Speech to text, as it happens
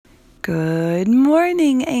Good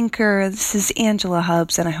morning, Anchor. This is Angela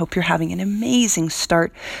Hubbs, and I hope you're having an amazing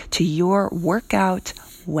start to your Workout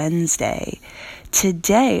Wednesday.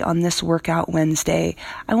 Today, on this Workout Wednesday,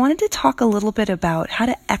 I wanted to talk a little bit about how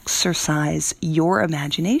to exercise your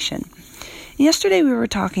imagination. Yesterday, we were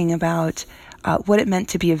talking about what it meant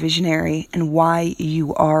to be a visionary and why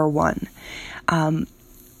you are one.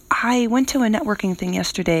 I went to a networking thing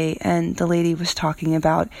yesterday, and the lady was talking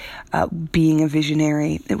about being a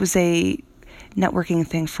visionary. It was a networking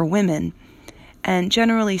thing for women. And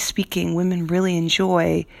generally speaking, women really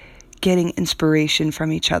enjoy getting inspiration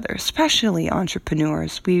from each other, especially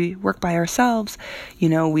entrepreneurs. We work by ourselves.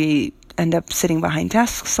 We end up sitting behind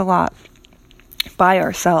desks a lot by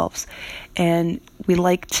ourselves, and we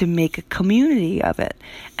like to make a community of it.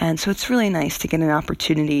 And so it's really nice to get an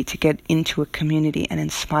opportunity to get into a community and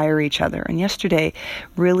inspire each other. And yesterday,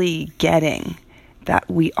 really getting that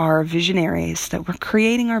we are visionaries, that we're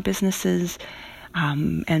creating our businesses,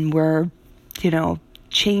 and we're,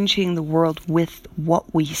 changing the world with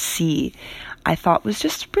what we see, I thought was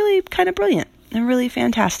just really kind of brilliant and really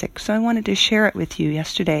fantastic. So I wanted to share it with you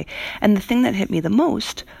yesterday. And the thing that hit me the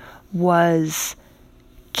most was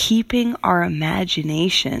keeping our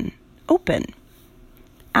imagination open.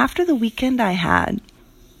 After the weekend I had,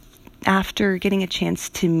 after getting a chance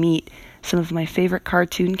to meet some of my favorite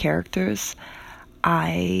cartoon characters,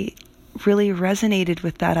 I really resonated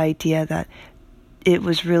with that idea that it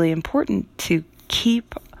was really important to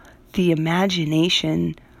keep the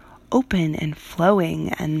imagination open and flowing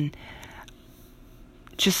and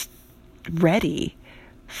just ready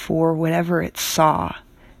for whatever it saw.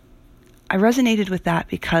 I resonated with that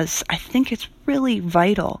because I think it's really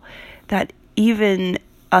vital that even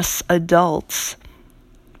us adults,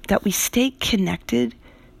 that we stay connected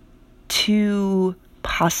to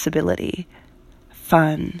possibility,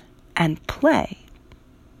 fun, and play.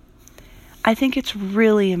 I think it's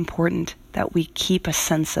really important that we keep a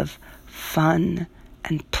sense of fun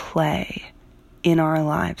and play in our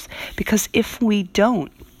lives, because if we don't,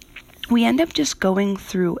 we end up just going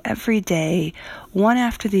through every day, one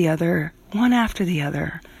after the other, one after the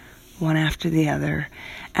other, one after the other.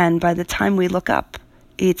 And by the time we look up,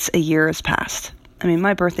 it's a year has passed. I mean,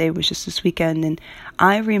 my birthday was just this weekend, and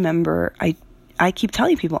I remember, I keep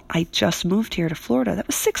telling people, I just moved here to Florida. That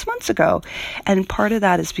was 6 months ago. And part of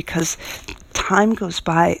that is because time goes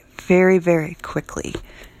by very, very quickly.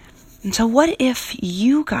 And so what if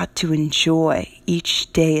you got to enjoy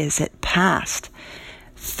each day as it passed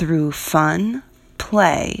through fun,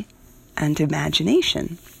 play, and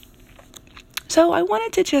imagination? So I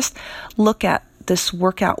wanted to just look at this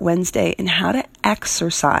Workout Wednesday and how to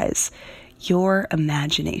exercise your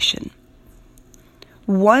imagination.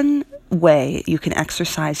 One way you can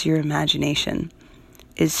exercise your imagination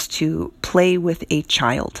is to play with a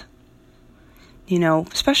child.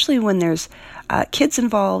 Especially when there's kids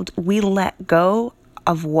involved, we let go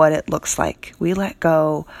of what it looks like. We let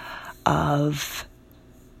go of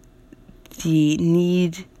the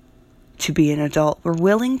need to be an adult. We're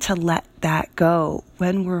willing to let that go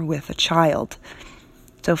when we're with a child.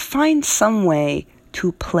 So find some way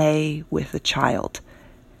to play with a child.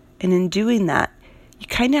 And in doing that, you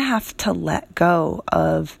kind of have to let go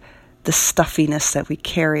of the stuffiness that we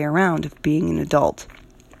carry around of being an adult.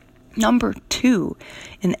 Number 2,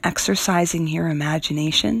 in exercising your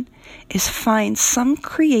imagination, is find some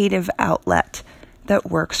creative outlet that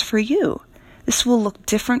works for you. This will look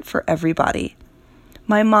different for everybody.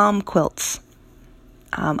 My mom quilts.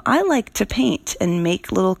 I like to paint and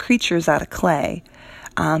make little creatures out of clay.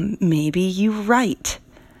 Maybe you write.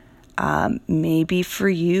 Maybe for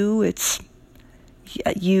you, it's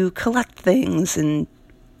you collect things and,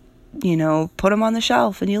 put them on the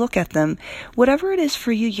shelf and you look at them. Whatever it is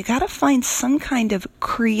for you, you got to find some kind of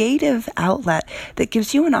creative outlet that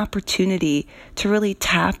gives you an opportunity to really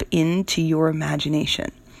tap into your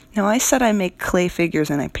imagination. Now, I said I make clay figures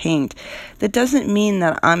and I paint. That doesn't mean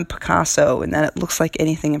that I'm Picasso and that it looks like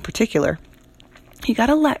anything in particular. You got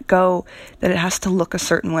to let go that it has to look a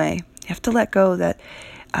certain way. You have to let go that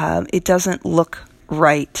it doesn't look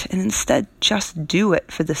right, and instead just do it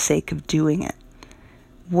for the sake of doing it.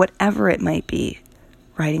 Whatever it might be,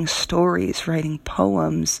 writing stories, writing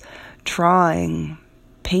poems, drawing,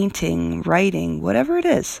 painting, writing, whatever it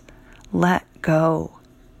is, let go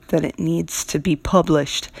that it needs to be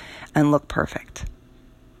published and look perfect.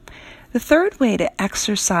 The third way to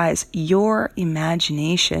exercise your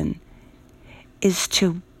imagination is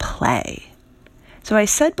to play. So I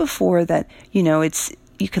said before that,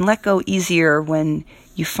 you can let go easier when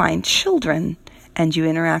you find children and you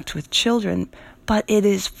interact with children, but it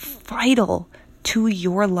is vital to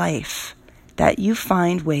your life that you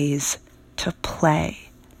find ways to play.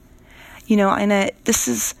 And this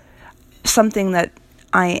is something that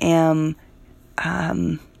I am,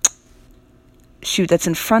 that's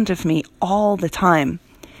in front of me all the time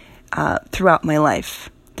throughout my life,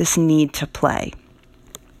 this need to play.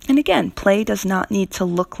 And again, play does not need to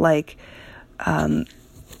look like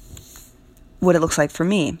what it looks like for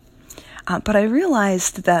me. But I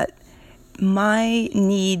realized that my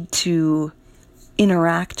need to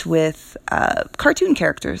interact with cartoon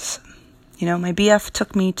characters. My BF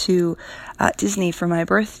took me to Disney for my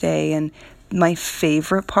birthday, and my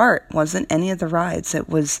favorite part wasn't any of the rides. It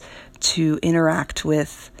was to interact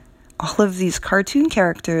with all of these cartoon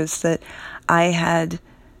characters that I had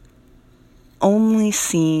only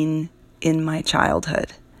seen in my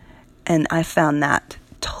childhood. And I found that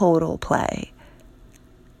total play.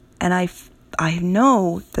 And I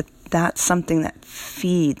know that that's something that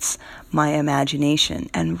feeds my imagination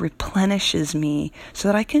and replenishes me so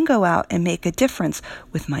that I can go out and make a difference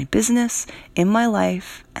with my business, in my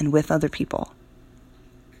life, and with other people.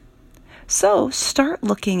 So start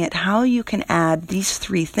looking at how you can add these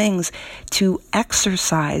 3 things to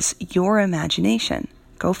exercise your imagination.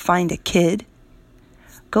 Go find a kid.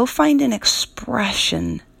 Go find an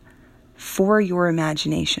expression for your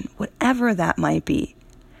imagination, whatever that might be.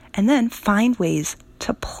 And then find ways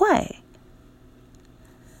to play.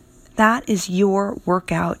 That is your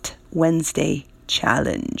Workout Wednesday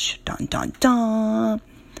challenge. Dun, dun, dun.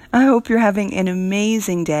 I hope you're having an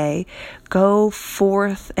amazing day. Go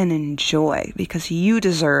forth and enjoy, because you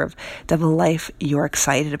deserve the life you're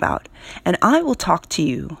excited about. And I will talk to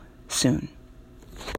you soon.